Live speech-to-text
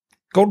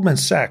Goldman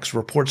Sachs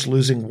reports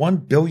losing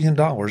 $1 billion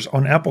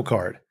on Apple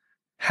Card.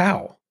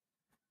 How?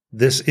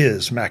 This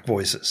is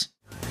MacVoices.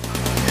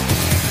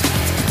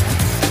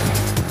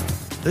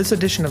 This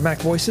edition of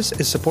MacVoices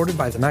is supported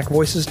by the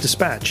MacVoices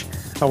Dispatch,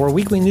 our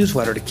weekly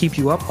newsletter to keep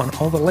you up on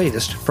all the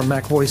latest from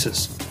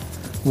MacVoices.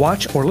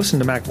 Watch or listen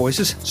to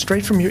MacVoices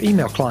straight from your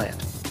email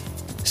client.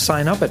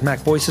 Sign up at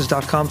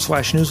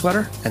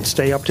macvoices.com/newsletter and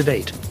stay up to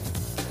date.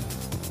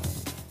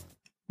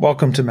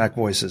 Welcome to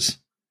MacVoices.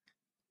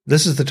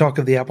 This is the talk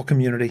of the Apple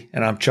community,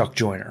 and I'm Chuck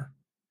Joyner.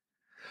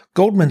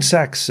 Goldman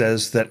Sachs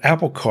says that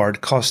Apple Card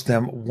cost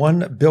them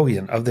 $1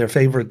 billion of their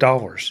favorite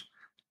dollars.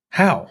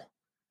 How?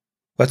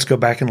 Let's go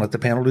back and let the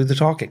panel do the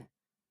talking.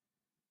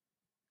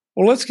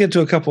 Well, let's get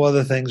to a couple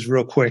other things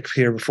real quick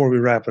here before we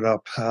wrap it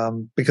up,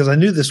 because I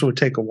knew this would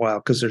take a while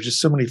because there's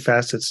just so many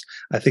facets.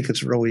 I think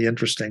it's really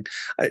interesting.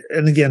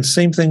 And again,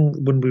 same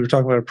thing when we were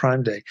talking about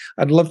Prime Day.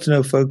 I'd love to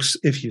know, folks,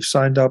 if you've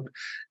signed up,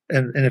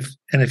 and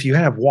if you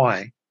have,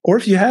 why? Or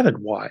if you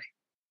haven't, why?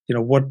 You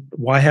know,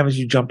 why haven't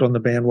you jumped on the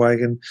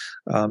bandwagon?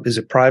 Is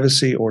it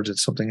privacy or is it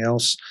something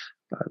else?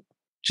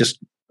 Just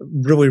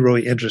really,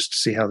 really interested to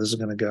see how this is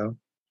going to go.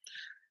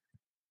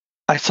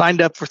 I signed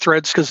up for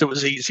Threads because it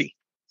was easy.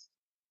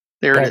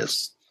 It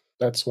is.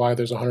 That's why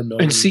there's 100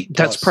 million. And see,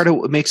 that's part of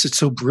what makes it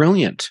so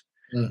brilliant.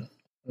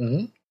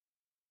 Mm-hmm.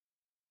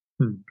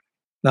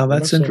 Now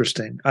that's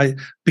interesting.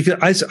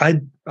 Because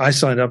I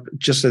signed up,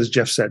 just as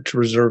Jeff said, to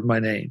reserve my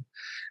name.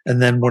 And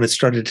then when it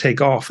started to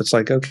take off, it's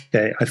like,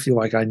 okay, I feel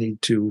like I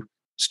need to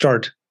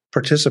start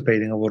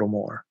participating a little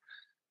more,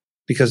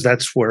 because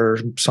that's where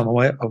a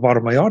lot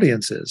of my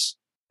audience is,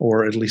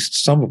 or at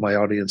least some of my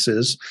audience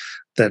is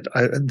that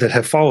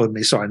have followed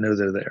me, so I know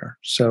they're there.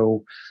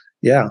 So,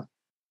 yeah,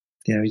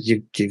 you know,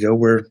 you go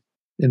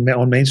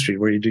on Main Street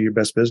where you do your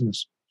best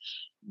business.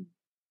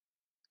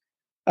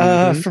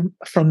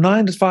 From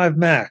 9 to 5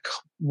 Mac,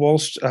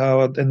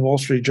 in Wall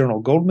Street Journal,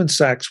 Goldman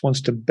Sachs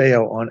wants to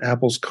bail on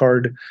Apple's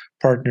card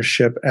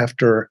partnership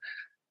after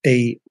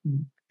a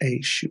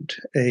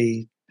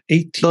 $18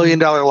 billion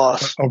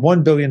loss, a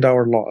 $1 billion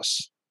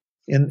loss,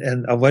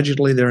 and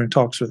allegedly they're in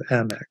talks with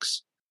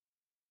Amex.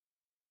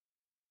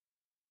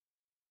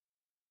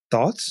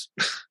 Thoughts?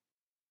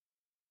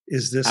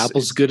 Is this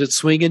Apple's good at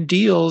swinging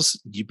deals?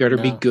 You better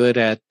be good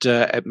at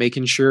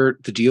making sure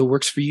the deal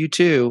works for you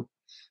too.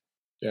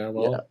 Yeah,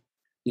 well,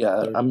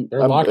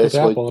 they're locked with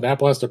Apple, and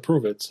Apple has to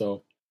prove it.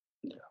 So,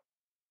 yeah.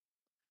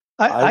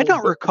 I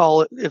don't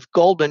recall if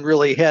Goldman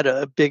really had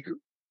a big,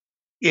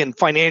 in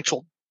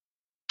financial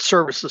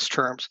services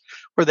terms,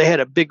 where they had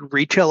a big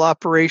retail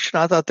operation.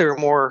 I thought they were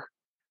more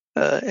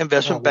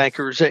investment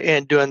bankers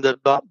and doing the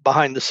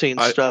behind the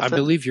scenes stuff. I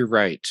believe you're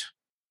right.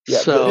 Yeah,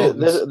 so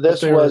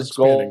this was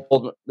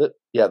Goldman.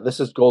 This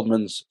is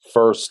Goldman's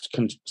first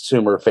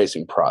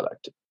consumer-facing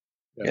product.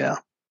 Yeah.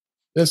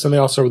 This, and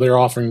they're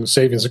offering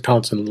savings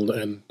accounts and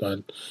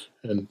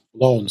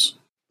loans,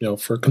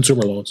 for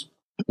consumer loans.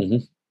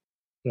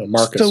 Mm-hmm.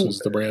 Marcus is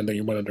the brand that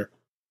you went under.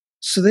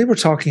 So they were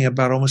talking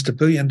about almost $1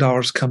 billion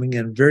coming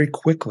in very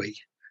quickly,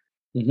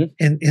 mm-hmm.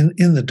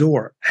 in the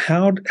door.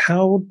 How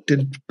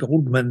did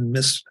Goldman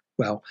miss?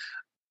 Well,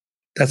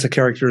 that's a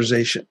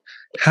characterization.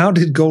 How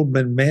did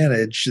Goldman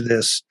manage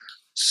this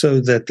so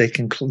that they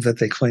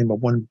claim a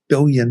 $1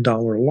 billion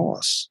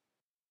loss?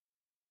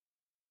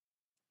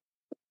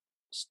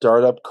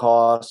 Startup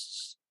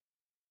costs.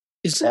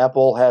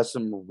 Apple has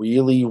some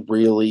really,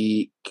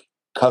 really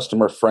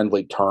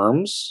customer-friendly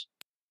terms.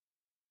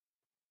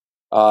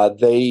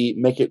 They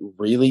make it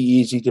really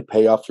easy to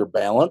pay off your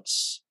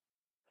balance,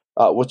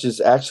 which is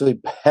actually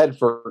bad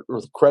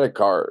with credit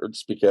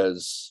cards,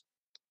 because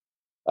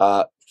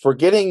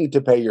forgetting to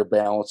pay your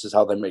balance is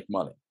how they make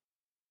money.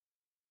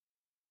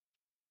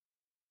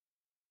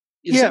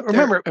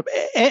 Remember,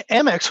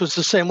 Amex was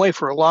the same way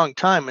for a long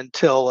time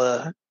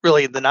until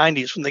really in the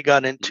 90s when they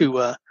got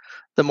into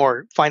the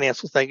more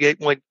financial thing.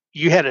 When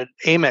you had an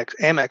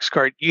Amex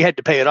card, you had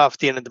to pay it off at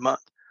the end of the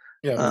month.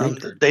 Yeah,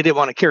 they didn't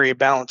want to carry a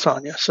balance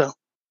on you. So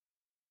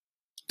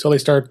until they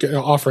start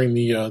offering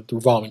the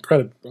revolving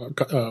credit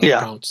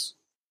accounts.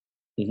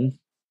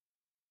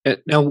 Mm-hmm.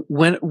 Now,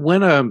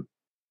 when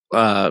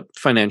a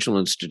financial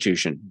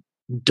institution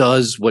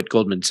does what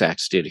Goldman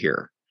Sachs did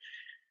here,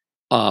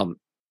 am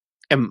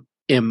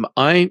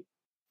I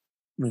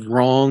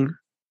wrong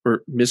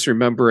or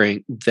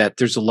misremembering that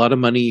there's a lot of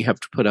money you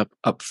have to put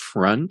up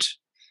front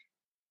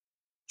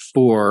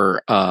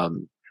for, I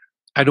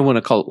don't want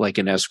to call it like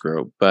an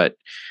escrow, but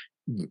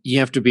you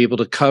have to be able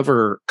to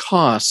cover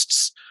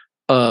costs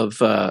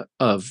of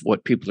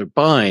what people are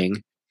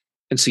buying.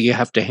 And so you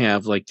have to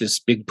have like this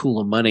big pool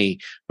of money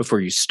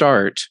before you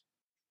start.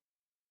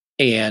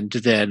 And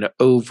then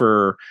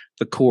over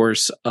the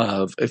course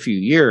of a few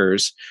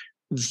years,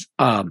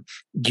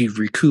 you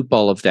recoup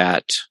all of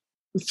that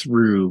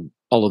through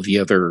all of the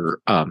other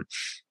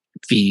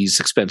fees,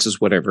 expenses,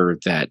 whatever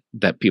that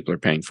people are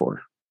paying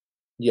for.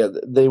 Yeah,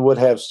 they would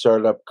have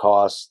startup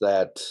costs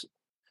that,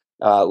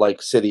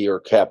 like Citi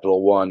or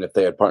Capital One, if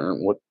they had partnered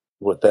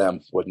with them,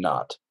 would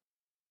not.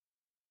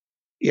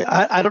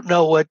 Yeah, I don't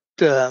know what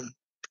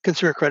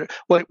consumer credit.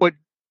 What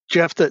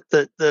Jeff,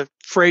 the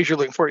phrase you're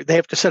looking for, they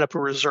have to set up a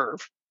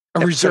reserve.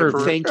 A reserve,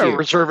 thank you. A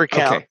reserve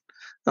account.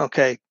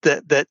 Okay.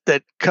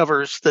 That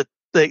covers that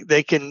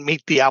they can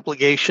meet the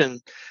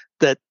obligation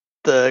that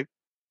the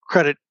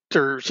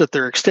creditors that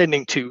they're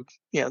extending to,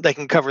 they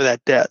can cover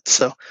that debt.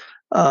 So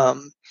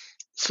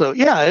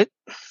yeah,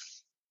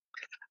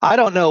 I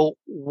don't know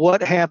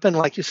what happened.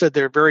 Like you said,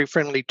 they're very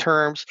friendly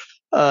terms.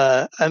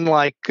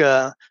 Unlike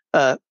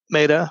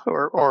Meta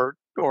or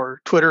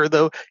Twitter,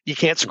 though, you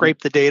can't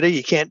scrape the data.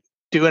 You can't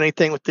do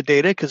anything with the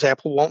data because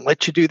Apple won't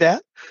let you do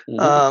that.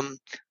 And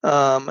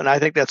I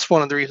think that's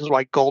one of the reasons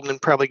why Goldman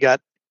probably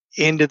got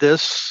into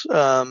this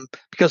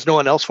because no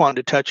one else wanted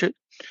to touch it.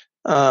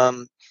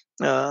 Amex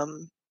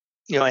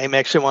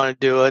didn't want to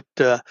do it.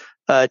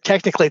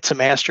 Technically, it's a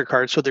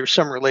MasterCard, so there's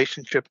some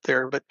relationship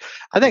there. But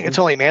I think it's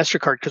only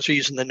MasterCard because they're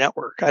using the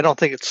network. I don't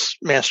think it's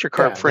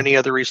MasterCard for any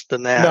other reason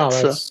than that. No,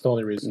 that's the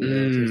only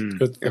reason.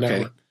 It's the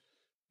network.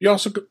 You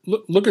also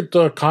look at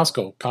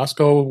Costco.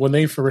 Costco, when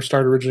they first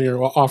started originally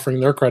offering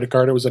their credit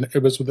card, it was with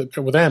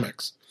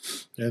Amex,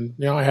 and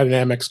I had an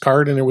Amex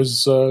card, and it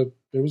was a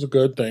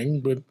good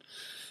thing. But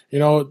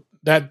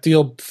that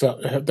deal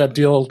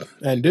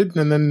ended,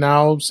 and then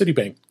now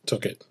Citibank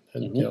took it,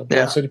 and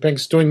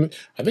Citibank's doing.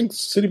 I think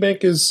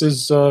Citibank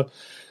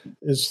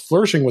is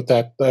flourishing with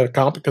that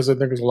account because I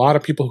think there's a lot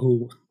of people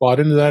who bought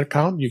into that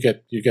account. You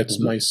get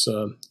some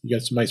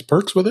nice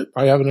perks with it.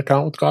 I have an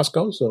account with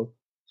Costco, so.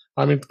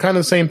 I mean, kind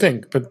of the same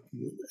thing, but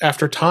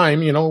after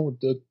time,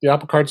 the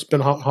Apple Card's been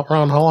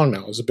around how long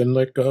now? Has it been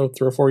like 3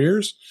 or 4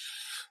 years?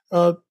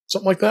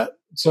 Something like that.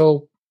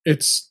 So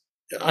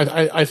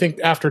I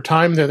think after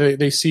time that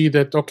they see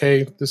that,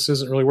 okay, this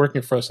isn't really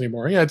working for us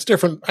anymore. Yeah, it's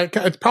different.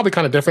 It's probably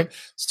kind of different.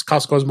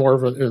 Costco is more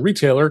of a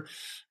retailer,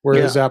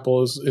 whereas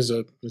Apple is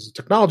a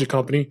technology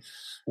company.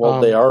 Well,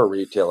 they are a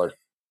retailer.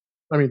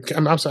 I mean,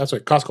 I'm sorry,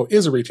 Costco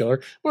is a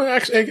retailer. Well,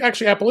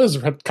 actually, Apple is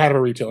kind of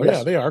a retailer. Yes.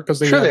 Yeah, they are because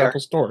they have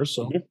Apple stores.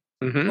 So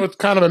it's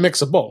kind of a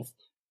mix of both.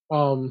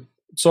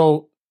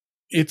 So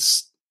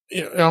it's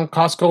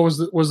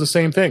Costco was the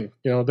same thing.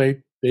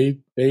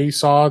 They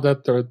saw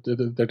that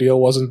their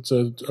deal wasn't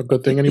a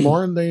good thing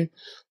anymore, and they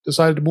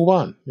decided to move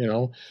on.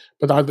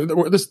 But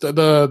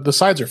the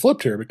sides are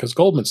flipped here because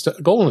Goldman is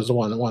the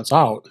one that wants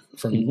out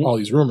from all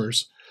these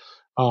rumors,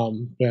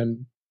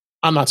 and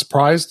I'm not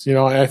surprised.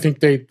 I think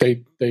they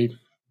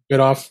bit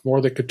off more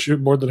than they could chew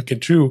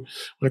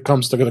when it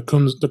comes to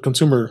the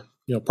consumer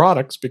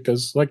products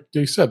because, like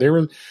they said, they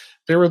were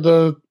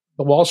the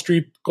Wall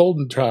Street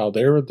golden child.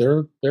 They were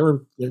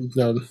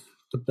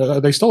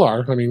they still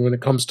are. I mean, when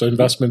it comes to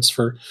investments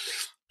for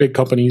big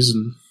companies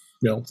and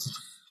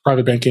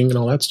private banking and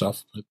all that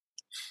stuff. But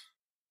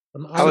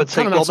I would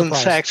say Goldman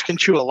Sachs can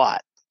chew a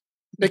lot.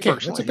 They can.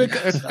 It's a big.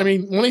 I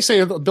mean, when they say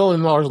 $1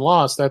 billion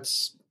loss,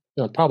 that's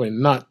probably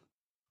not.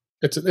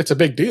 It's a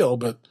big deal,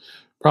 but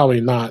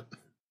probably not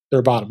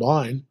their bottom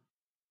line.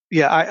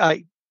 Yeah,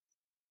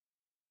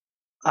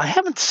 I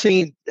haven't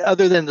seen,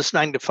 other than this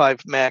 9 to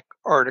 5 Mac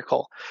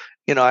article,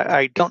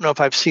 I don't know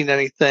if I've seen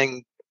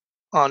anything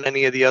on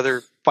any of the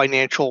other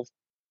financial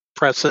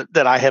press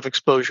that I have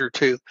exposure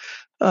to.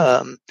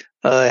 I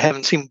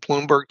haven't seen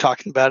Bloomberg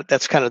talking about it.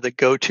 That's kind of the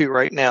go-to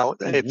right now.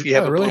 If you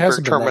have a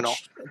Bloomberg terminal,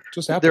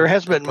 there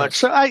hasn't been much.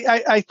 So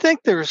I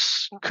think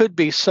could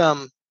be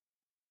some.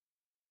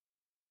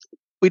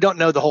 We don't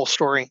know the whole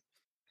story.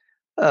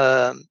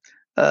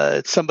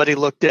 Somebody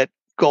looked at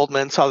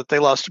Goldman, saw that they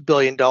lost $1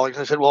 billion,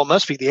 and said, well, it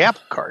must be the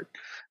Apple Card.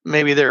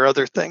 Maybe there are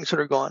other things that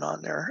are going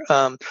on there.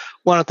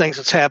 One of the things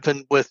that's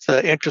happened with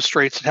interest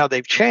rates and how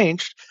they've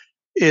changed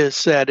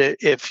is that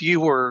if you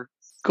were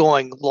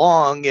going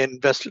long and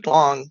invested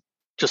long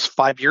just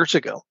 5 years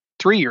ago,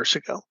 3 years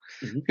ago,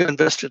 you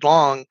invested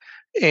long,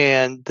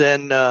 and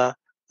then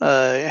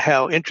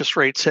how interest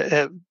rates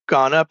have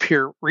gone up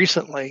here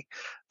recently,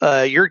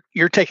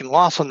 you're taking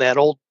loss on that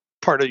old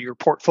part of your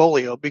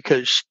portfolio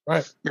because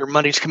your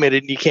money's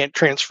committed and you can't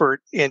transfer it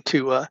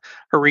into or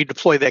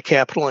redeploy that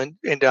capital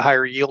into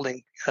higher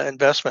yielding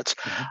investments.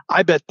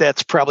 I bet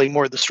that's probably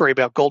more the story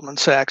about Goldman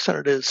Sachs than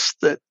it is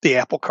the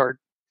Apple Card.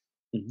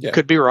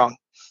 Could be wrong.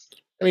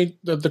 I mean,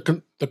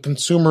 the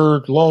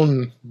consumer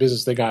loan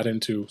business they got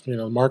into,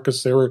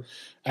 Marcus, they were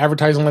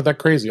advertising like that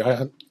crazy.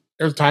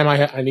 Every time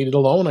I needed a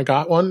loan, I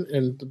got one,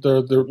 and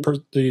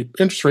the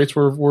interest rates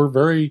were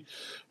very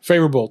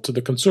favorable to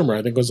the consumer.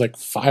 I think it was like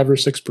 5 or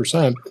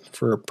 6%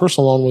 for a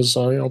personal loan was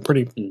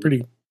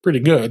pretty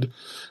good.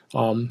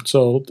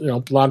 So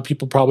a lot of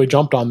people probably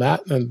jumped on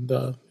that, and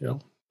the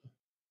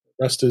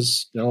rest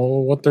is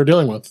what they're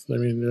dealing with. I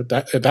mean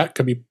that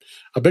could be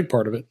a big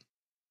part of it.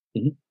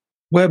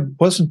 Webb,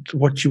 wasn't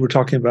what you were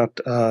talking about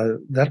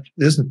that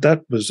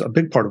was a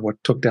big part of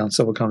what took down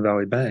Silicon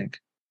Valley Bank?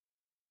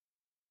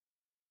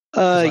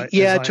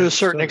 To a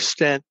certain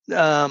extent.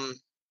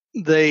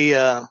 They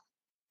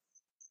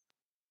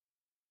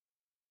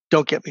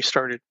don't get me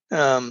started.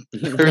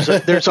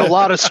 There's a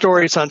lot of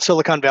stories on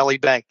Silicon Valley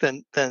Bank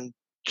than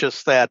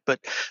just that, but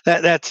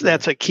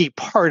that's a key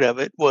part of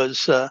it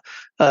was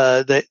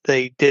that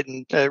they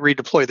didn't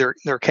redeploy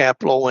their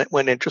capital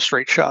when interest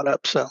rates shot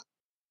up. So.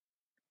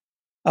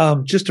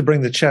 Just to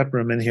bring the chat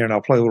room in here, and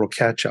I'll play a little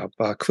catch up.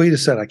 Quita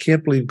said, "I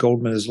can't believe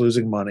Goldman is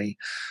losing money."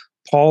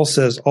 Paul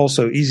says,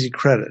 "Also easy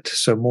credit,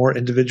 so more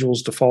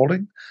individuals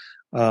defaulting."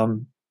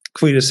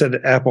 Quita said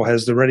that Apple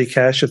has the ready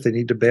cash if they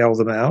need to bail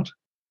them out.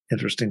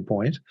 Interesting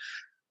point.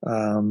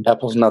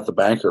 Apple's not the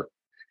banker.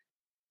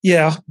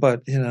 Yeah,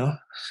 but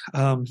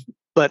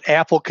but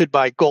Apple could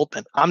buy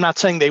Goldman. I'm not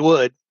saying they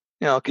would.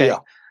 Okay, yeah.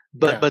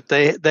 But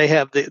they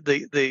have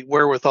the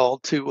wherewithal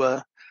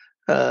to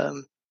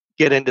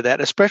get into that,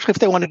 especially if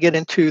they want to get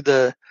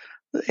into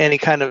any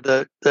kind of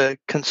the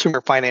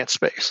consumer finance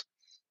space.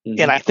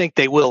 Mm-hmm. And I think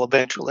they will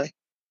eventually.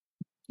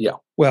 Yeah.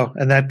 Well,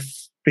 and that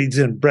feeds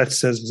in. Brett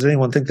says, "Does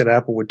anyone think that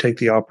Apple would take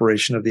the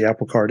operation of the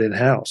Apple Card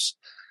in-house?"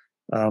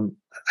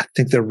 I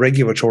think there are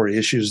regulatory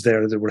issues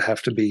there that would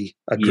have to be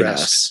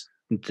addressed.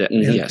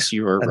 Yes,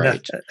 you are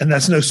right. And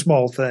that's no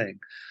small thing.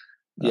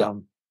 Yeah.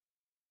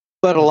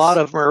 But a lot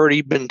of them have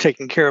already been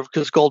taken care of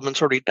because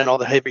Goldman's already done all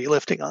the heavy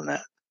lifting on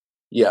that.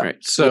 Yeah. Right.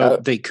 So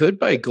they could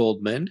buy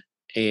Goldman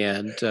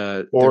and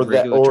the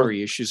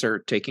regulatory issues are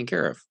taken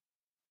care of.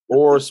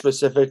 Or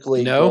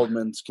specifically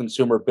Goldman's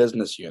consumer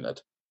business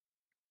unit.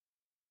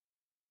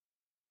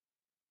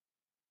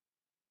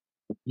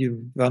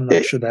 I'm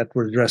not sure that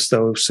would address,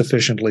 though,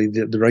 sufficiently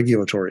the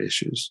regulatory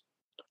issues.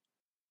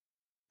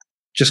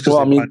 Just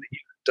because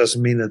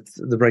doesn't mean that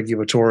the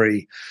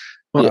regulatory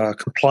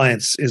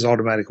compliance is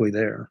automatically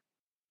there.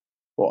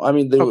 Well, I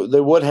mean,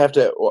 they would have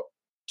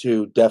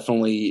to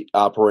definitely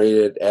operate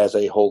it as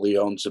a wholly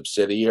owned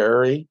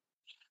subsidiary,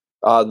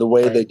 the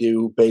way they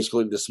do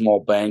basically the small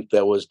bank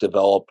that was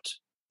developed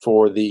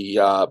for the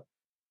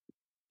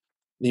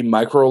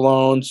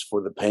microloans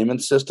for the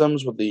payment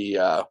systems with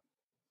the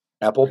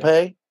Apple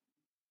Pay.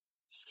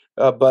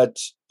 But,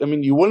 I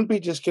mean, you wouldn't be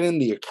just getting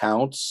the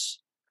accounts.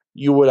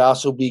 You would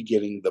also be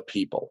getting the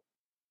people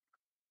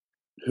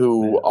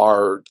who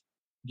are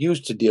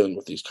used to dealing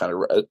with these kind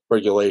of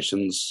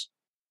regulations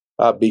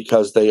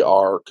because they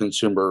are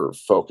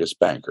consumer-focused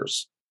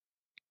bankers.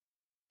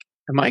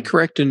 Am I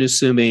correct in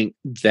assuming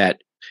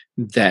that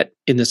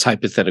in this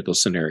hypothetical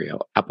scenario,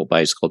 Apple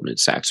buys Goldman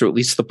Sachs, or at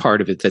least the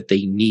part of it that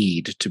they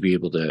need to be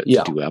able to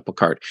do Apple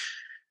Card?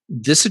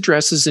 This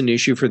addresses an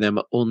issue for them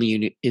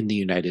only in the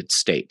United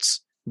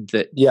States.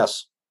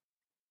 Yes.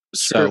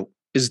 So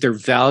is there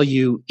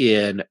value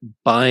in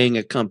buying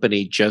a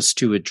company just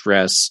to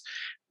address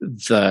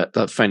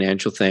the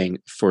financial thing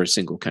for a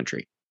single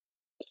country?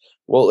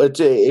 Well, it's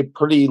a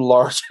pretty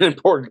large and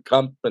important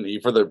company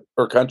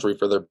or country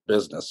for their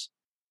business.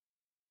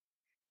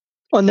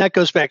 Well, and that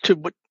goes back to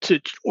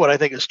what I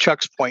think is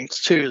Chuck's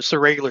points too. Is the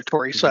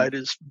regulatory side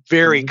is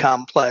very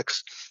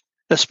complex,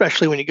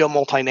 especially when you go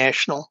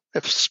multinational.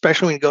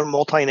 Especially when you go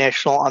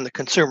multinational on the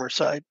consumer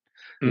side,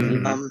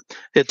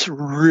 it's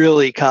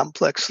really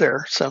complex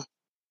there. So,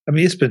 I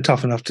mean, it's been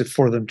tough enough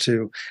for them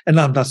to, and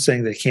I'm not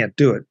saying they can't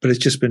do it, but it's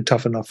just been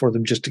tough enough for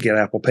them just to get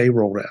Apple Pay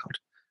rolled out.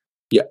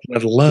 Yeah,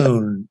 let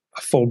alone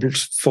a full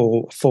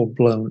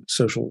blown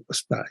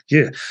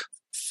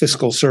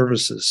fiscal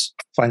services,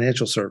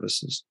 financial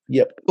services.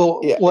 Yep.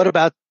 Well, what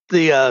about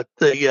the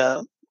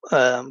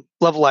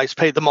levelized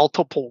pay, the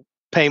multiple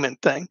payment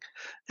thing?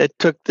 It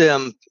took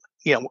them,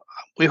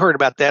 we heard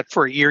about that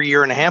for a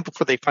year and a half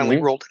before they finally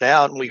rolled it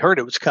out, and we heard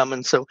it was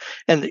coming. So,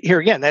 and here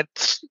again,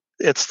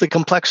 it's the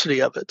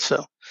complexity of it.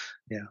 So,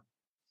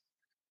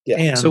 yeah.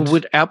 And so,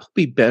 would Apple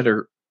be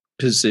better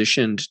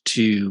positioned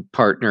to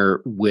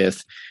partner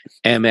with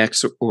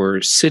Amex or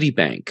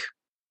Citibank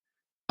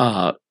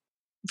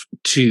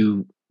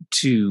to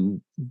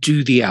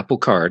do the Apple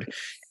Card?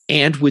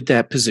 And would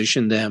that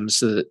position them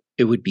so that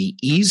it would be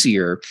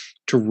easier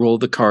to roll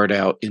the card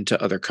out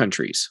into other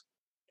countries?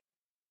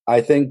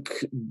 I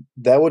think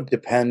that would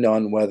depend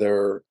on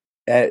whether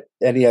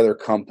any other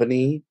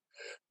company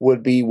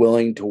would be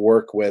willing to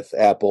work with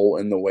Apple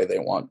in the way they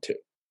want to.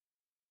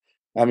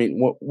 I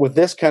mean, with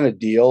this kind of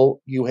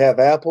deal, you have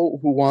Apple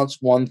who wants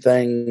one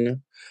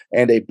thing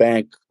and a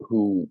bank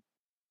who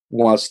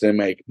wants to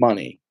make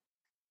money.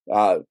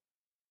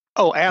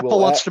 Apple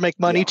wants to make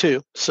money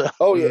too. So.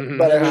 Oh, yeah.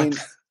 But I mean,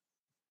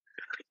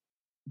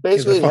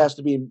 basically it has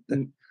to be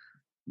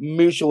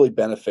mutually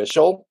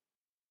beneficial.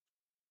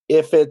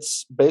 If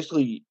it's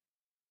basically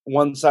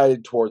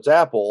one-sided towards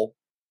Apple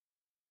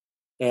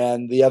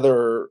and the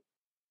other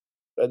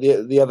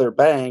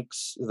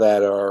banks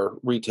that are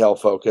retail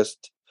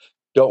focused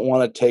don't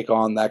want to take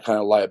on that kind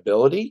of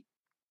liability,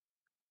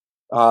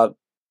 a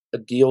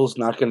deal's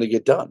not going to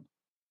get done.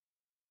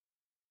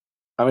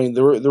 I mean,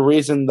 the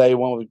reason they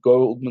went with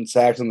Goldman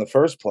Sachs in the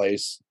first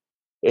place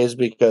is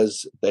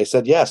because they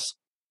said yes.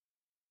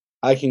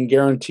 I can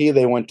guarantee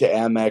they went to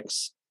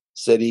Amex,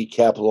 Citi,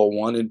 Capital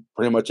One, and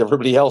pretty much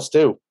everybody else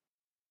too.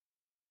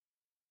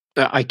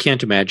 I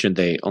can't imagine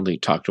they only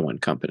talk to one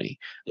company.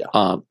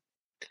 Yeah.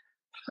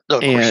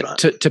 And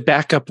to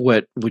back up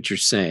what you're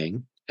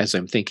saying, as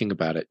I'm thinking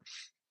about it,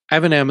 I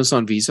have an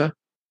Amazon Visa.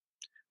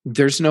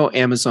 There's no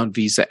Amazon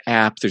Visa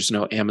app. There's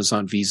no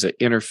Amazon Visa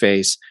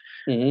interface.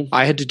 Mm-hmm.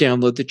 I had to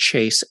download the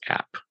Chase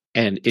app,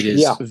 and it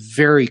is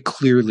very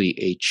clearly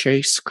a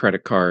Chase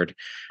credit card.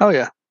 Oh,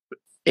 yeah.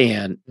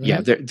 And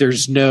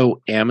there's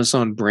no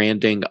Amazon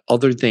branding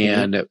other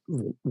than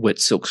what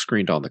silk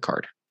screened on the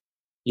card.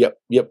 Yep.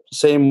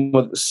 Same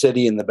with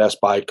Citi and the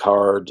Best Buy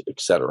card,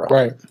 etc.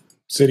 Right.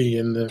 Citi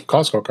and the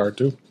Costco card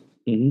too.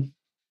 Mm-hmm.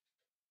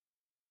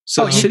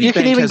 So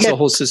Citibank has a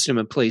whole system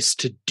in place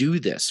to do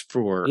this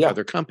for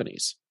other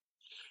companies.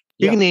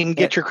 You can even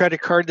get your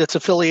credit card that's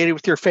affiliated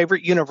with your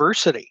favorite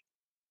university.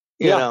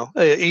 You know,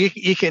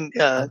 you can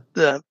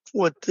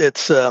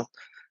it's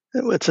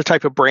a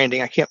type of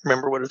branding. I can't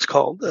remember what it's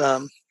called.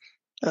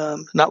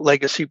 Not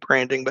legacy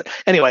branding, but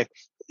anyway.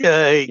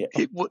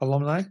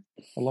 Alumni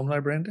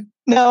branding?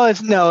 No,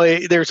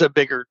 there's a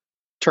bigger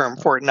term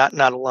for it. Not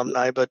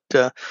alumni, but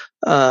it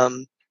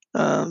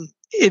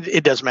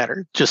doesn't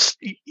matter. Just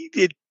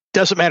it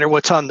doesn't matter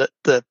what's on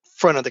the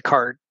front of the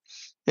card.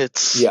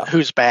 It's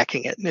who's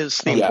backing it is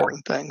the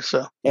important thing.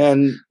 So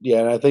and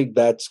I think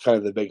that's kind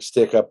of the big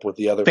stick up with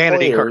the other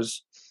vanity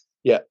players.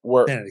 Yeah,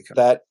 where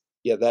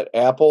that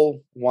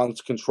Apple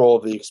wants control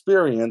of the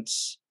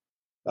experience,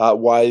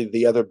 why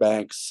the other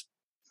banks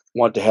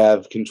want to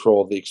have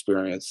control of the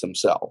experience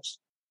themselves.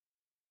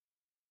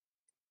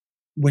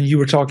 When you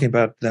were talking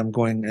about them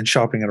going and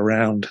shopping it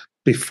around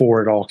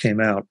before it all came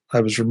out,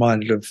 I was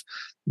reminded of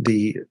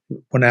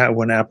when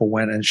Apple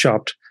went and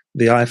shopped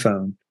the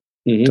iPhone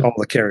to all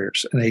the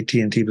carriers, and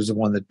AT&T was the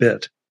one that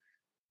bit,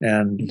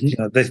 and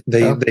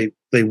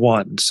they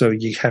won. So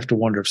you have to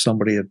wonder if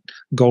somebody at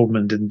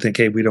Goldman didn't think,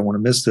 hey, we don't want to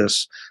miss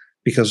this,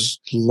 because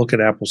look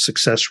at Apple's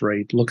success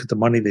rate, look at the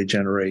money they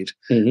generate.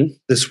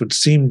 This would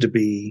seem to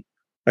be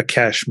a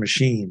cash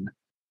machine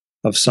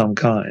of some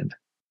kind.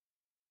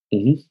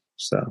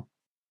 So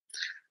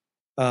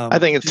I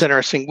think it's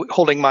interesting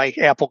holding my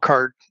Apple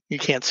card. You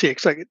can't see it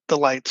because I get the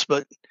lights,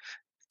 but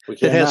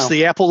it has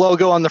the Apple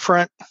logo on the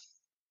front.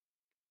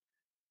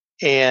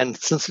 And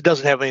since it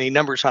doesn't have any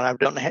numbers on it, I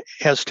don't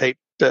hesitate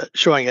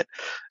showing it.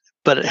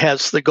 But it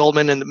has the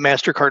Goldman and the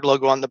MasterCard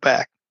logo on the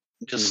back.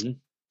 Just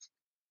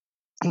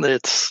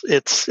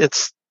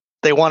it's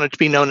they want it to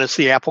be known as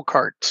the Apple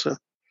card. So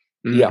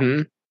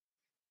does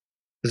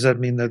that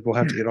mean that we'll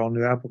have to get all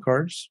new Apple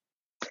cards?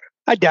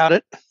 I doubt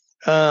it.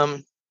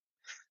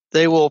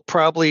 They will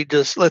probably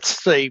just,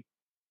 let's say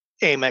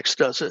Amex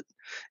does it.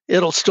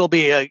 It'll still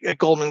be a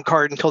Goldman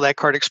card until that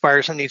card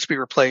expires and needs to be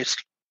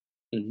replaced.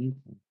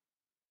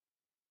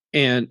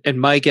 And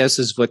my guess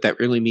is what that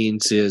really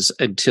means is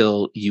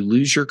until you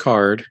lose your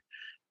card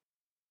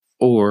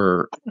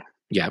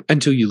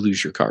until you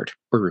lose your card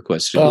or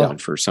request a new one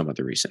for some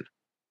other reason.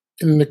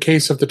 In the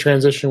case of the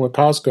transition with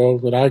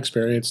Costco that I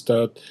experienced,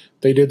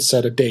 they did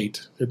set a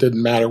date. It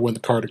didn't matter when the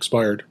card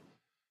expired.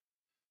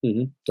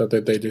 So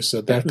they just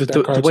said that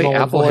the way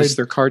Apple has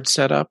their card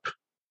set up,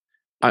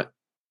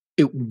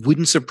 it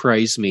wouldn't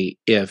surprise me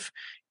if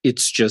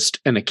it's just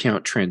an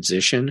account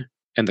transition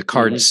and the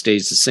card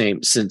stays the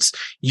same, since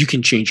you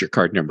can change your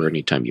card number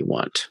anytime you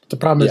want. The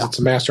problem is it's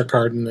a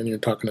MasterCard, and then you're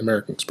talking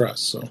American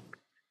Express.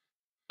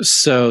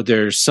 So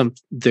there's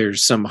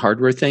some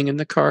hardware thing in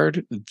the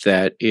card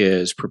that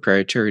is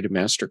proprietary to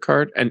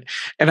MasterCard, and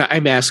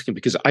I'm asking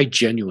because I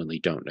genuinely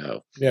don't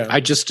know. I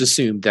just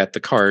assumed that the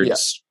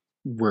cards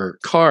were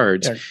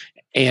cards,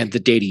 and the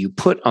data you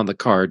put on the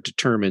card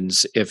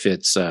determines if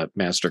it's a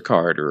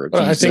MasterCard or a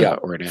Visa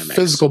or an Amex.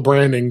 Physical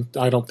branding,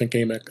 I don't think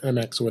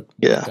Amex would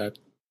do that.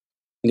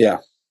 Yeah.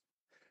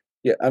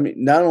 I mean,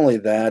 not only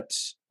that,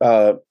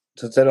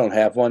 since I don't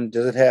have one,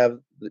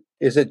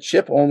 is it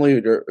chip only,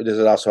 or does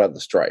it also have the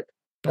stripe?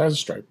 It has a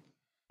stripe.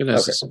 It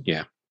has,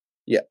 yeah.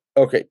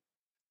 Okay.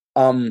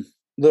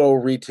 Little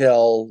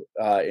retail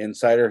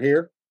insider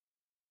here.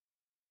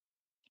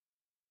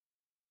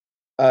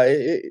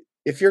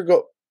 If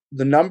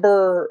the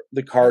number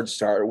the card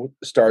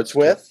starts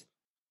with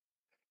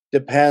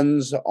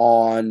depends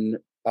on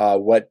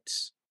what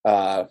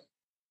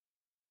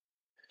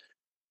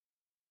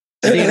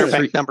the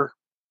interbank number.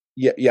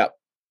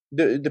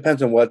 It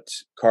depends on what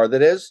card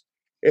that is.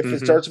 If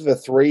it starts with a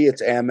 3,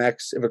 it's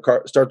Amex. If it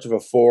starts with a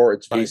 4,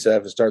 it's Visa.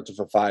 If it starts with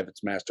a 5,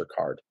 it's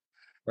MasterCard.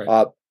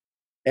 Right.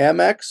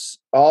 Amex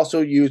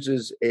also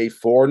uses a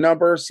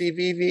 4-number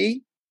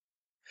CVV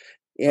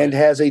and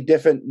has a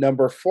different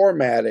number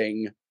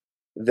formatting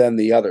than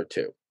the other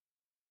two.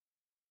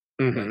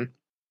 There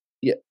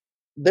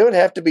would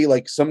have to be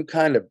like some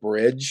kind of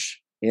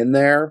bridge in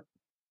there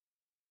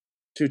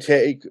to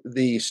take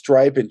the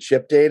stripe and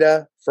chip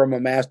data from a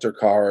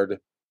MasterCard.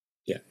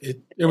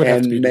 It would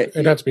have to be.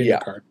 It has to be in the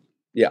card.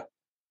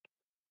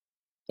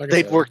 Like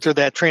they've worked through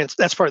that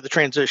that's part of the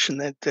transition.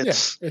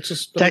 It's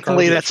just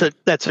technically that's a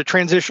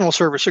transitional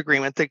service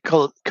agreement that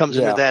comes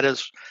into that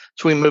as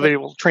we move it,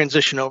 will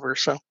transition over.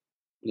 So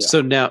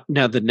now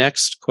the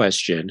next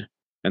question,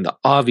 and the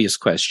obvious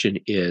question,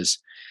 is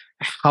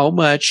how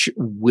much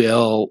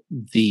will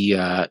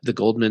the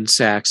Goldman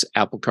Sachs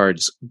Apple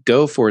cards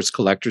go for as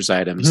collector's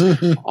items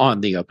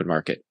on the open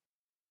market?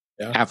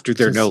 after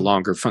they're no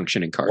longer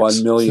functioning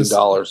cards. $1 million.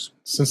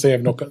 Since they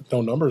have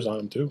no numbers on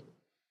them, too.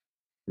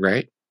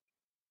 Right.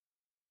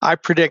 I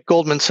predict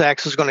Goldman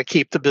Sachs is going to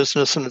keep the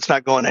business and it's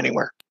not going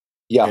anywhere.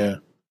 Yeah.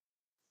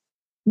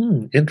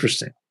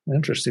 Interesting.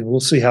 We'll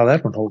see how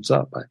that one holds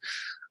up.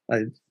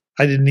 I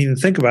didn't even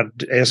think about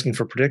asking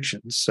for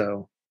predictions.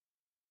 So,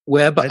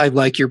 Webb, I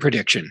like your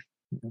prediction.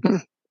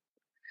 I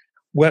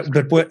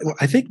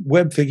think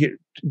Webb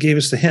gave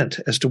us the hint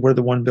as to where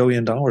the $1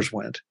 billion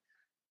went,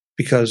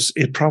 because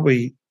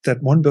that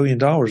 $1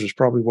 billion is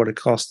probably what it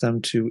cost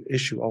them to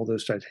issue all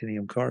those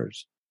titanium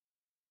cards.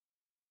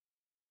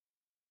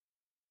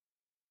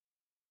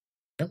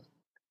 Yep.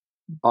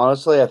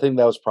 Honestly, I think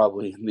that was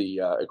probably in the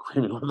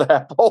agreement with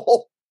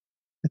Apple.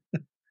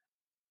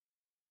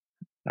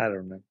 I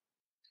don't know.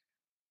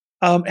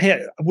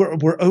 Hey,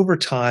 we're over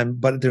time,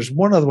 but there's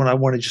one other one I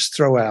want to just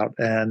throw out,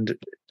 and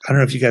I don't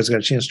know if you guys got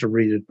a chance to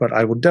read it, but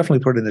I will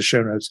definitely put it in the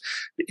show notes.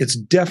 It's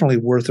definitely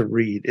worth a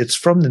read. It's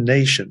from The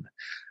Nation,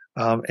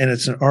 and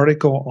it's an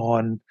article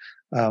on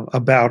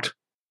about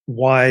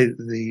why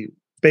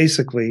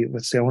basically,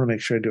 let's see, I want to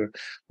make sure I do it.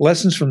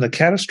 Lessons from the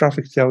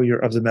catastrophic failure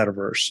of the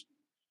metaverse.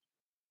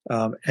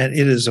 And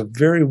it is a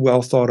very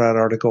well thought out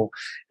article,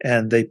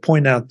 and they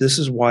point out this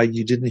is why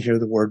you didn't hear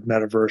the word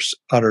metaverse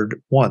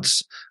uttered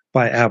once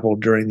by Apple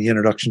during the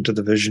introduction to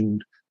the Vision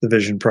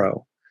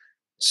Pro.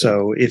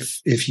 So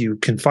if you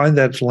can find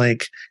that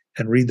link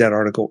and read that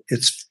article,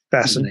 it's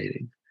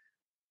fascinating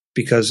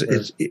because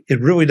it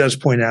really does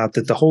point out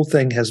that the whole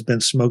thing has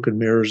been smoke and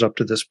mirrors up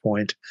to this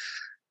point.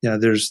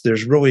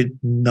 There's really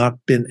not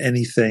been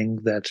anything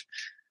that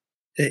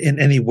in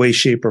any way,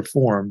 shape, or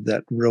form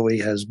that really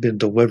has been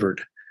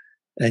delivered.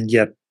 And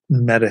yet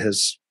Meta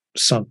has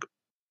sunk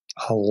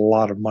a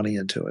lot of money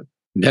into it.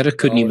 Meta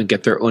couldn't even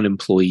get their own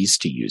employees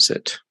to use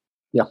it.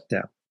 Yeah.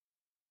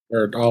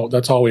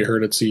 That's all we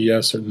heard at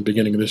CES in the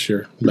beginning of this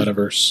year,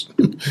 metaverse.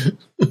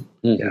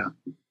 Yeah.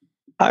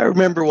 I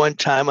remember one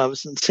time I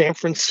was in San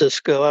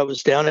Francisco. I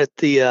was down at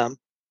the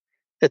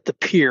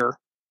pier,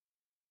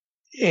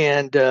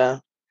 and I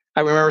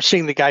remember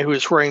seeing the guy who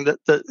was wearing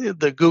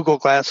the Google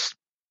Glass.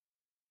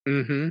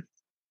 Mm-hmm.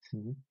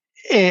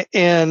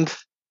 And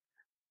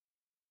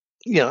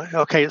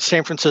okay, it's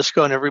San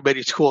Francisco and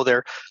everybody's cool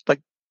there, but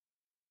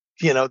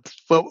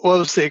what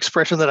was the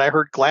expression that I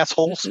heard? Glass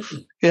holes.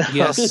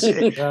 Yes.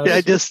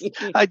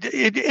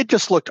 It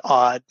just looked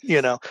odd,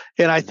 and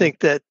I think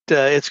that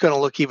it's going to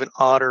look even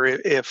odder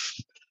if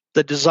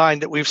the design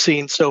that we've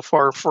seen so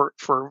far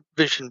for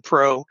Vision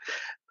Pro,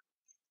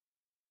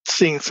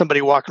 seeing somebody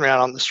walking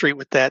around on the street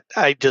with that,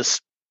 I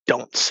just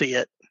don't see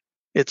it.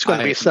 It's going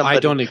to be somebody. I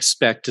don't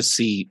expect to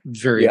see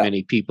very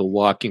many people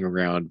walking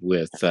around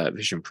with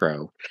Vision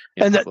Pro.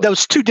 And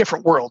those two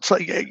different worlds. I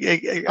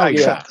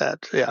accept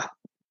that. Yeah.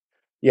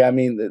 Yeah, I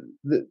mean,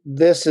 the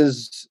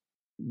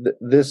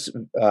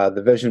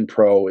Vision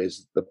Pro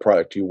is the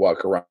product you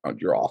walk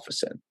around your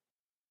office in,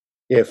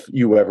 if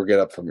you ever get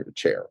up from your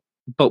chair.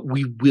 But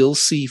we will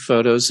see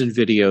photos and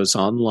videos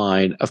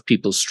online of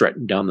people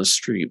strutting down the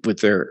street with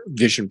their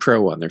Vision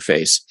Pro on their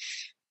face.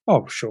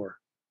 Oh, sure.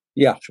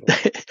 Yeah. Sure.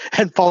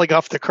 And falling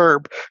off the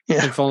curb.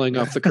 Yeah. And falling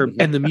off the curb.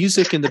 And the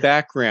music in the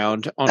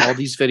background on all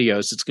these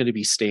videos, it's going to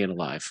be Staying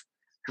Alive.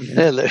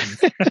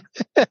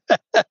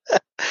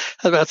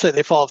 I was about to say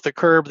they fall off the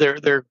curb.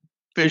 Their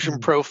Vision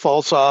Pro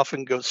falls off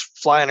and goes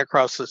flying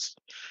across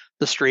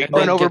the street,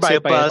 run over by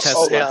a bus.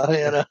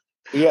 Yeah.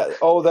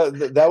 Oh,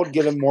 that would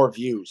get him more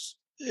views.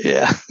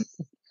 Yeah.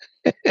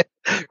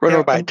 Run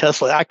over by a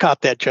Tesla. I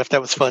caught that, Jeff.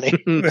 That was funny.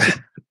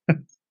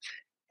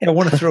 I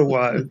want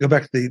to go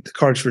back to the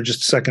cards for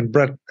just a second,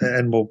 Brett,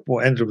 and we'll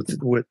end with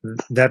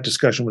that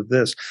discussion with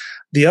this.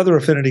 The other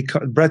affinity,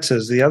 Brett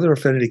says, the other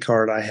affinity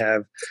card I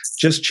have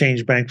just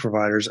changed bank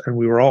providers, and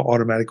we were all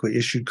automatically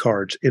issued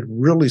cards. It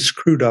really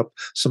screwed up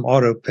some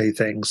auto pay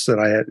things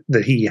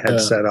that he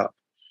had set up,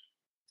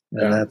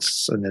 and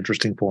that's an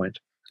interesting point.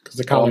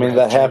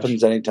 That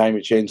happens anytime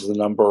you change the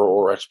number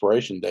or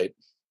expiration date.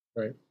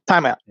 Right.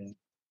 Timeout. Yeah.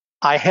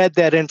 I had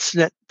that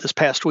incident this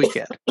past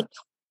weekend.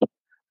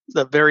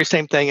 The very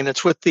same thing, and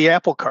it's with the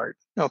Apple Card.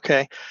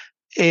 Okay,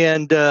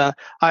 and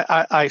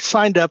I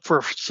signed up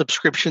for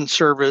subscription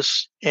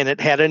service, and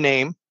it had a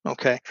name.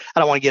 Okay, I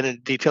don't want to get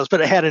into details, but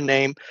it had a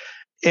name,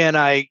 and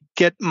I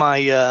get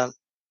my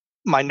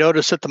my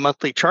notice that the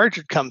monthly charge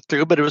had come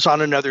through, but it was on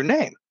another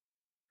name.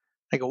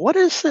 I go, what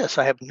is this?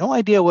 I have no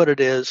idea what it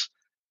is.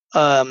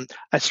 I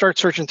start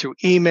searching through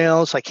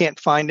emails. I can't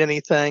find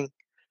anything,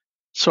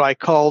 so I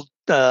called.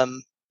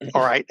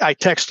 Or I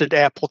texted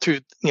Apple through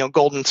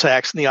Goldman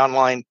Sachs and the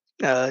online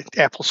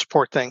Apple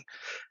support thing,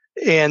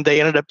 and they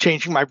ended up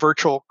changing my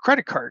virtual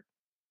credit card.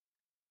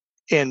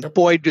 And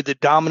boy, did the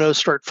dominoes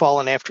start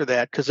falling after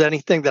that, because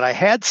anything that I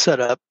had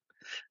set up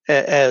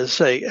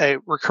as a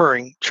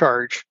recurring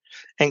charge,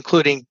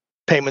 including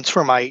payments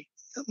for my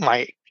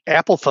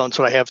Apple phones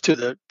that I have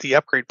to the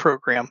upgrade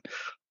program,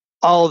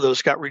 all of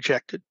those got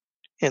rejected.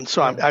 And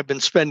so I've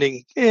been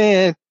spending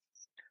 30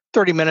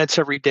 minutes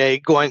every day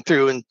going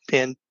through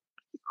and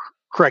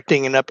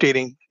correcting and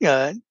updating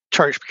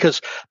charged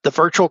because the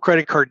virtual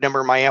credit card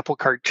number, my Apple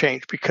Card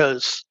changed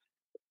because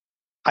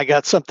I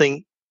got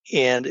something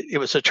and it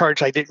was a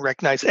charge I didn't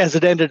recognize. As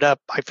it ended up,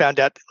 I found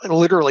out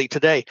literally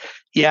today,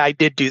 yeah, I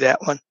did do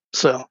that one.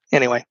 So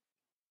anyway.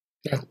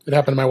 Yeah, it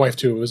happened to my wife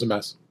too. It was a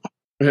mess.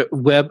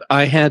 Web,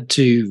 I had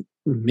to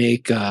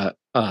make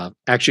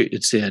actually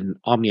it's in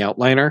Omni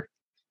Outliner.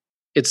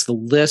 It's the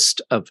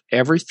list of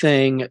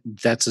everything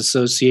that's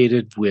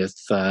associated with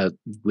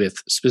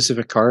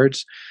specific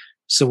cards.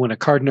 So when a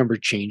card number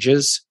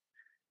changes,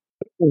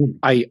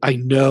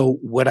 I know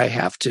what I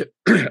have to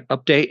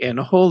update, and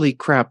holy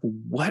crap,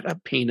 what a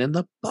pain in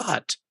the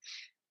butt.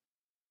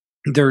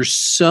 There's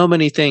so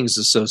many things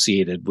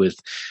associated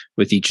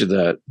with each of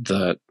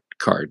the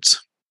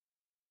cards.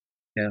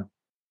 Yeah.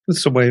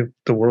 That's the way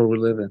the world we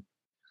live in.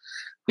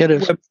 It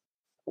is.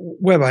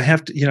 Web, I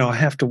have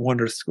to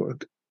wonder.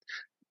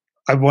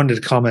 I wanted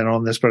to comment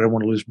on this, but I don't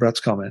want to lose Brett's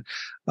comment.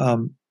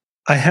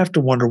 I have to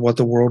wonder what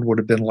the world would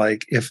have been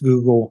like if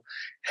Google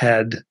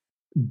had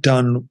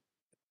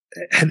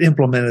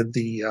implemented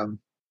the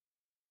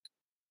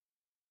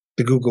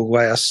Google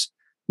Glass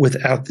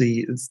without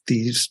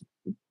these,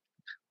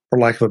 for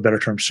lack of a better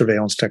term,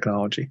 surveillance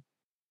technology.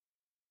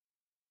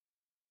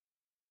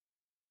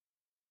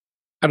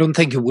 I don't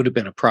think it would have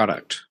been a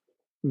product,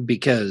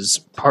 because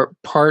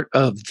part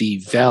of the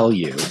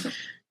value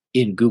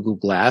in Google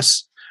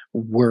Glass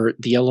were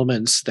the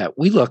elements that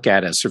we look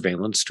at as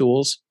surveillance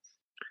tools.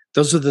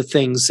 Those are the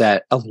things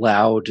that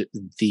allowed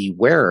the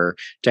wearer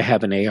to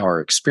have an AR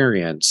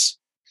experience.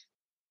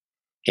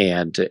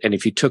 And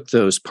if you took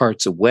those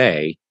parts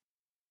away,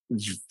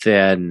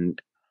 then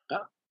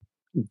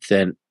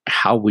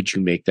how would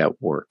you make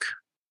that work?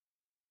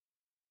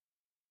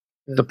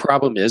 The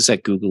problem is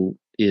that Google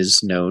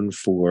is known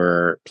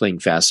for playing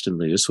fast and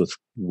loose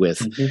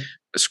with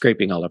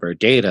scraping all of our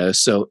data.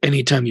 So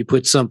anytime you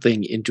put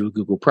something into a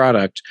Google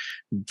product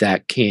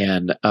that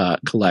can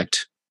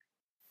collect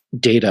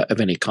data of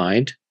any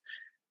kind,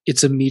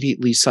 it's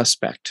immediately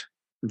suspect,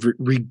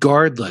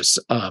 regardless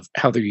of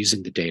how they're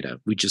using the data.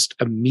 We just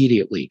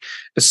immediately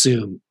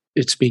assume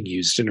it's being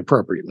used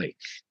inappropriately.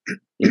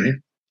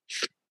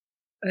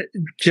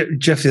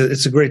 Jeff,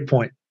 it's a great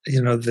point.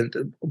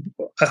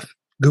 That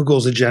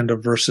Google's agenda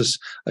versus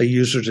a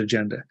user's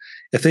agenda.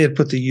 If they had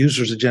put the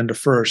user's agenda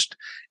first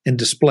in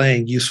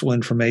displaying useful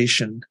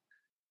information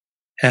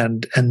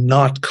and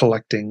not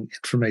collecting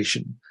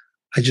information,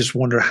 I just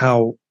wonder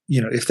how,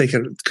 if they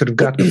could have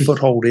gotten a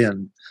foothold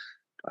in.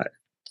 I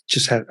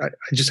just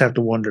have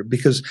to wonder,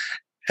 because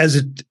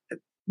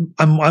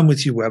I'm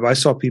with you, Webb. I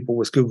saw people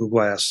with Google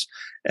Glass,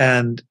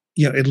 and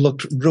it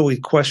looked really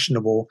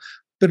questionable,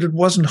 but it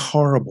wasn't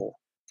horrible.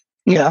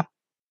 Yeah.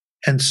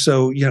 And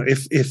so,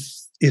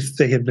 if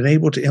they had been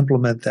able to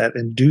implement that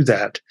and do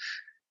that,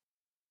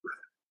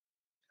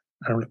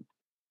 I don't know,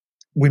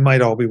 we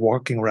might all be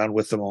walking around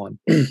with them on.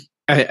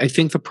 I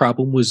think the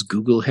problem was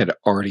Google had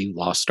already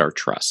lost our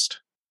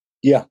trust.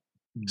 Yeah.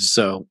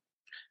 So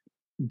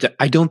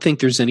I don't think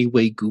there's any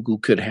way Google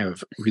could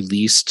have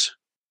released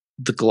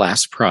the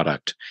Glass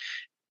product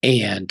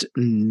and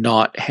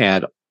not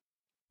had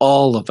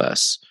all of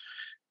us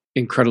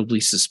incredibly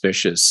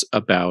suspicious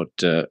about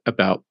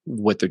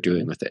what they're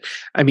doing with it.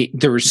 I mean,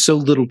 there was so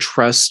little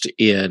trust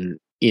in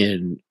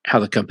how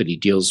the company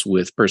deals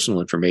with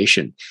personal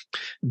information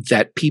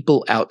that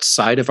people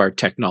outside of our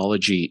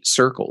technology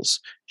circles,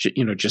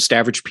 just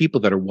average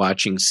people that are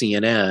watching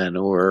CNN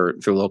or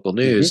their local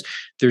news,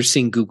 they're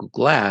seeing Google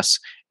Glass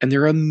and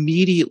they're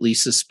immediately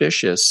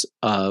suspicious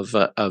of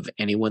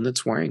anyone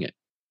that's wearing it.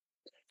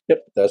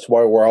 Yep, that's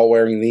why we're all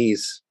wearing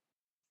these.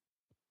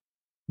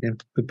 Yeah,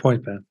 good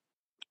point, Ben.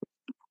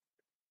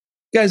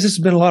 Guys, this has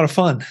been a lot of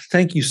fun.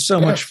 Thank you so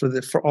much for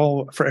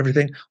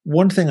everything.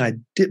 One thing I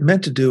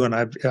meant to do, and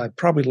I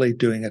probably late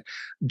doing it.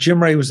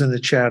 Jim Ray was in the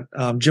chat.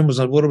 Jim was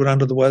a little bit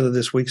under the weather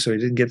this week, so he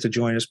didn't get to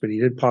join us, but he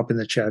did pop in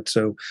the chat.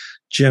 So,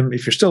 Jim,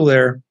 if you're still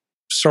there,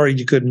 sorry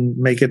you couldn't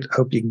make it.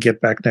 Hope you can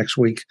get back next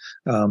week.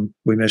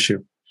 We miss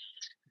you.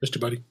 Mr.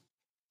 Buddy.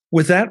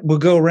 With that, we'll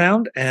go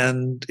around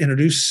and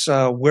introduce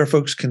where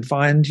folks can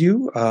find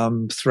you,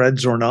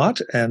 threads or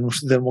not, and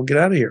then we'll get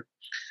out of here.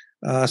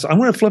 So I'm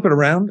going to flip it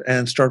around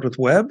and start with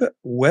Webb.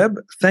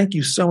 Webb, thank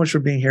you so much for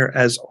being here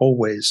as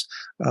always.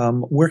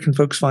 Where can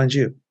folks find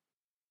you?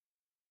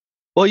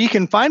 Well, you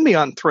can find me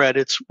on Thread.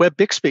 It's Webb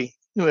Bixby,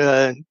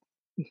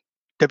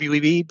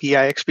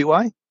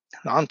 WEBBIXBY,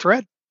 on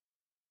Thread.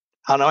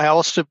 I don't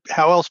know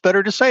how else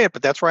better to say it,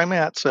 but that's where I'm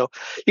at. So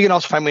you can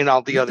also find me in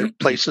all the other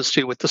places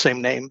too with the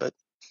same name, but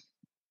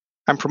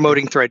I'm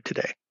promoting Thread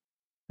today.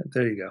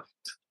 There you go.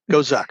 Go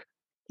Zuck.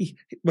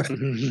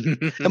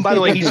 And by the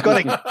way, he's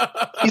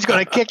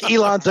gonna kick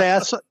Elon's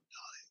ass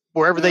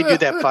wherever they do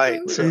that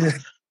fight. So.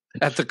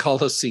 At the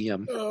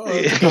Coliseum.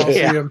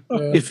 Yeah.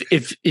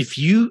 If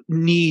you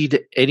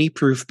need any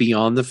proof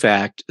beyond the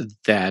fact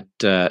that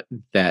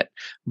that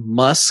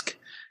Musk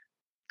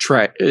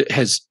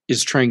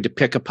is trying to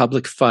pick a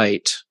public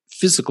fight,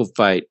 physical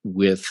fight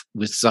with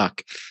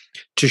Zuck,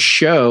 to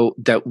show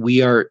that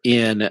we are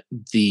in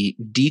the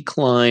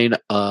decline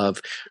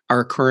of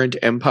our current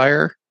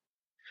empire,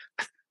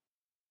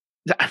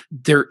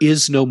 There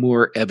is no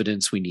more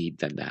evidence we need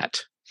than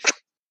that.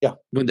 Yeah.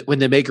 When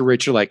they make a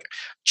rich, you're like,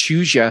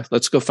 choose ya.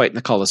 Let's go fight in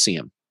the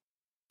Coliseum.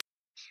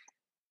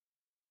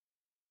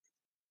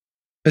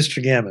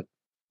 Mr. Gammett,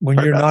 when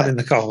you're not in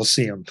the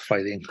Coliseum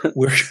fighting,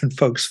 where can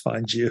folks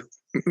find you?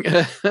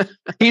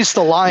 He's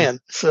the lion.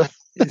 So.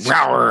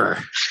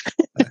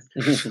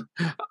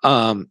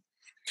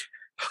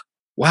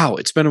 Wow,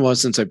 it's been a while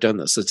since I've done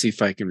this. Let's see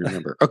if I can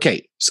remember.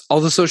 Okay, so all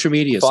the social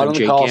media. I'm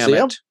Jay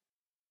Gammett.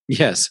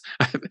 Yes,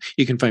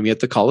 you can find me at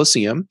the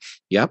Coliseum.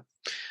 Yep.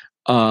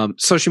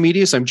 Social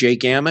medias, I'm Jay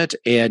Gammett,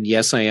 and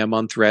yes, I am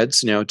on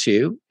Threads now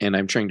too, and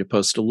I'm trying to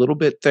post a little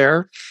bit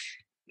there.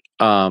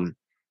 Then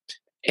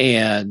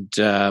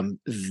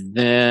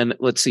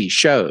let's see,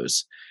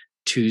 shows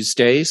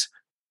Tuesdays.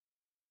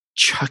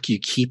 Chuck, you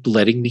keep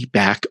letting me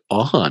back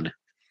on.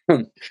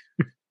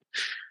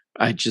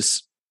 I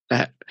just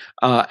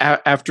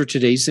after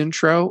today's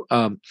intro,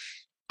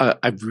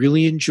 I've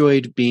really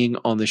enjoyed being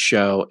on the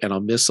show, and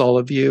I'll miss all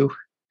of you.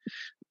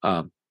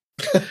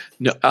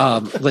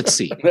 Let's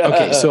see.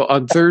 Okay, so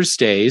on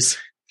Thursdays,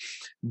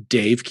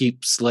 Dave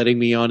keeps letting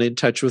me on In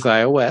Touch with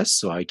iOS,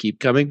 so I keep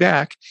coming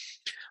back.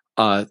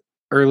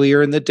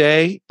 Earlier in the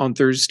day on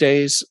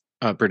Thursdays,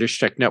 British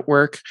Tech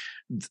Network,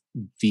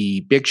 the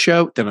Big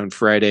Show. Then on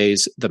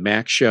Fridays, the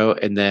Mac Show,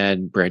 and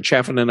then Brad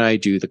Chaffin and I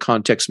do the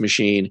Context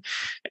Machine,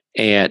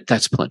 and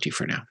that's plenty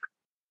for now.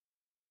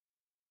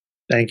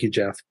 Thank you,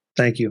 Jeff.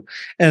 Thank you.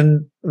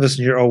 And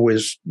listen, you're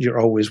always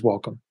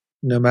welcome.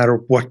 No matter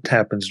what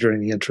happens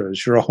during the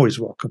intros, you're always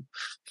welcome.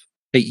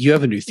 Hey, you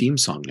have a new theme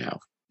song now.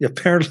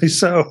 Apparently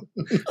so.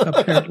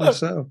 Apparently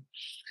so.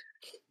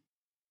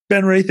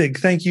 Ben Rathig,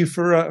 thank you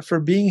for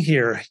being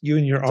here. You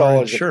and your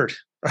orange shirt.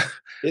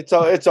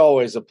 It's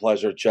always a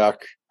pleasure,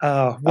 Chuck.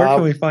 Where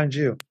can we find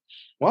you?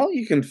 Well,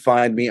 you can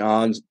find me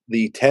on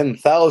the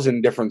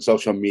 10,000 different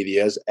social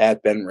medias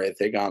at Ben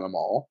Rathig on them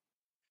all.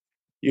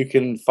 You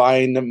can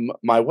find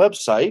my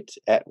website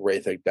at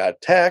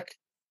rathig.tech.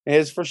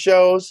 As for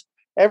shows,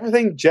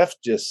 everything Jeff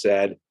just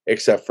said,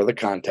 except for the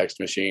Context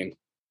Machine.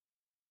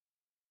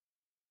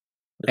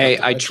 Hey,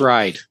 I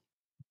tried.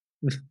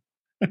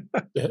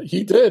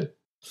 He did.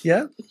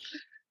 Yeah.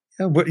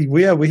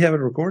 We have it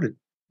recorded.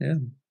 Yeah.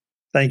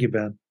 Thank you,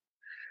 Ben.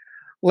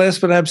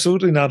 Last but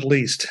absolutely not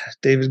least,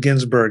 David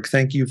Ginsburg,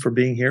 thank you for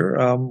being here.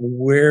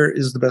 Where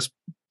is the best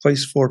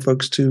place for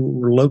folks to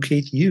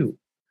locate you?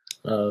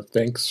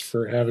 Thanks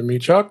for having me,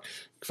 Chuck. You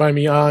can find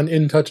me on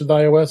In Touch with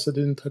iOS at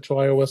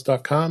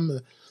intouchwithios.com.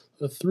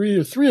 The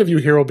three of you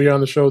here will be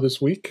on the show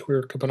this week.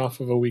 We're coming off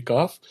of a week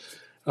off.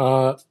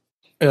 I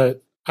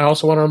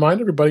also want to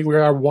remind everybody by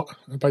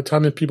the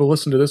time that people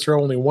listen to this, we're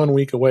only 1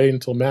 week away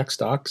until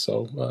MacStock.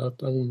 So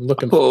I'm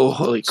looking. Oh,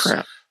 holy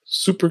crap!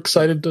 Super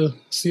excited to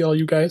see all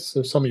you guys,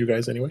 or some of you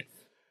guys anyway.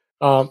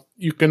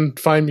 You can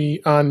find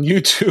me on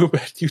YouTube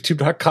at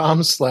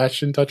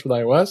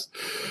youtube.com/intouchwithios.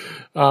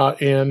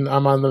 And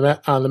I'm on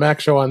the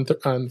Mac Show on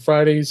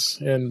Fridays,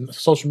 and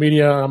social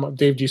media, I'm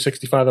Dave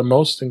G65 on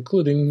most,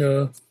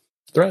 including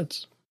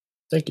Threads.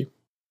 Thank you.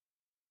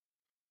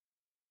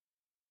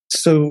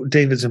 So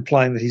David's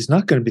implying that he's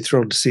not going to be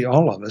thrilled to see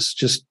all of us,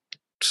 just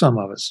some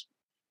of us.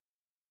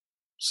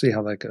 See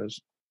how that goes.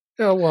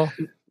 Yeah, well,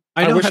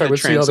 I know how to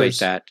translate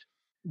that.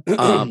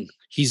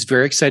 He's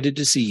very excited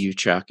to see you,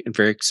 Chuck, and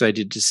very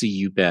excited to see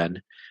you,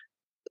 Ben.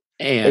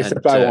 And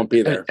except I won't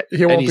be there.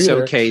 And he's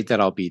okay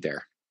that I'll be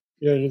there.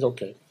 Yeah, he's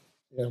okay.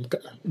 Yeah.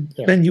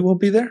 Ben, you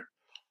won't be there?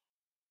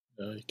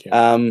 No, you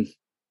can't.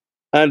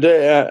 And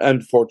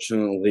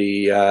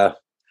unfortunately, I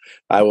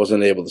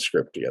wasn't able to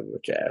script together the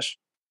cash.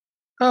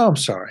 Oh, I'm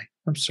sorry.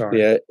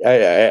 Yeah, I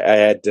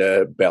had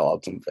to bail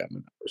out some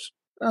family members.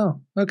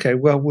 Oh, okay.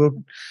 Well,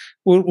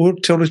 we'll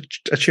tilt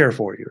a chair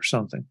for you or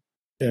something.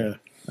 Yeah.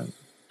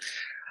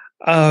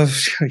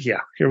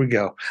 Yeah, here we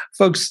go.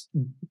 Folks,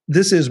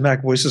 this is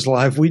Mac Voices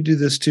Live. We do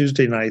this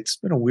Tuesday night. It's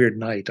been a weird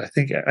night. I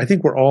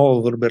think we're all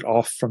a little bit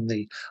off from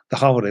the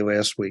holiday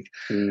last week.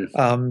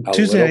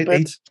 Tuesday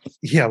night,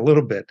 a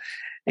little bit.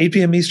 8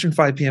 p.m. Eastern,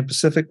 5 p.m.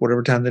 Pacific,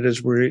 whatever time that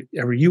is,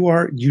 wherever you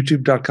are,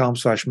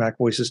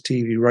 youtube.com/MacVoices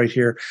TV right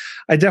here.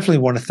 I definitely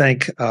want to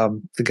thank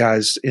the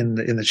guys in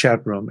the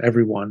chat room,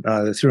 everyone.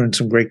 They threw in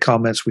some great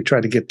comments. We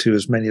tried to get to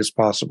as many as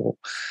possible.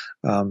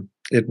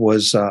 It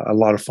was a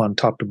lot of fun,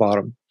 top to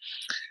bottom.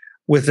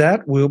 With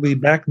that, we'll be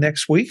back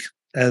next week.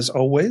 As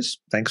always,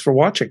 thanks for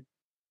watching.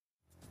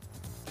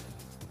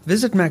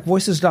 Visit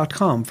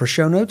MacVoices.com for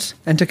show notes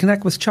and to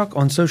connect with Chuck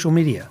on social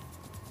media.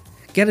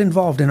 Get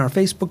involved in our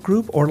Facebook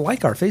group or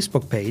like our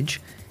Facebook page,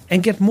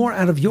 and get more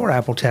out of your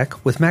Apple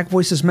tech with Mac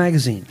Voices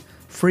Magazine,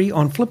 free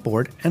on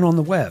Flipboard and on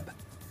the web.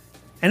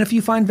 And if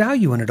you find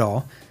value in it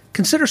all,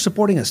 consider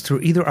supporting us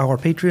through either our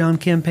Patreon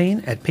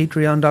campaign at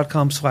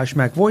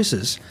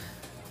patreon.com/MacVoices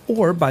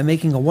or by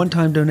making a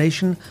one-time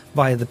donation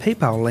via the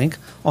PayPal link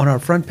on our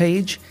front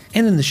page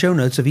and in the show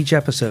notes of each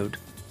episode.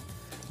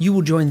 You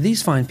will join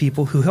these fine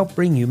people who help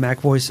bring you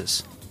Mac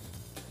Voices.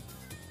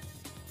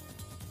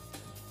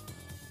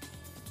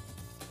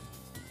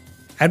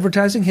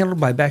 Advertising handled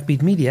by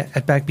Backbeat Media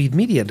at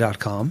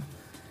backbeatmedia.com.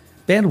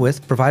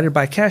 Bandwidth provided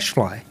by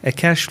CacheFly at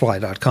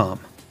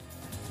cachefly.com.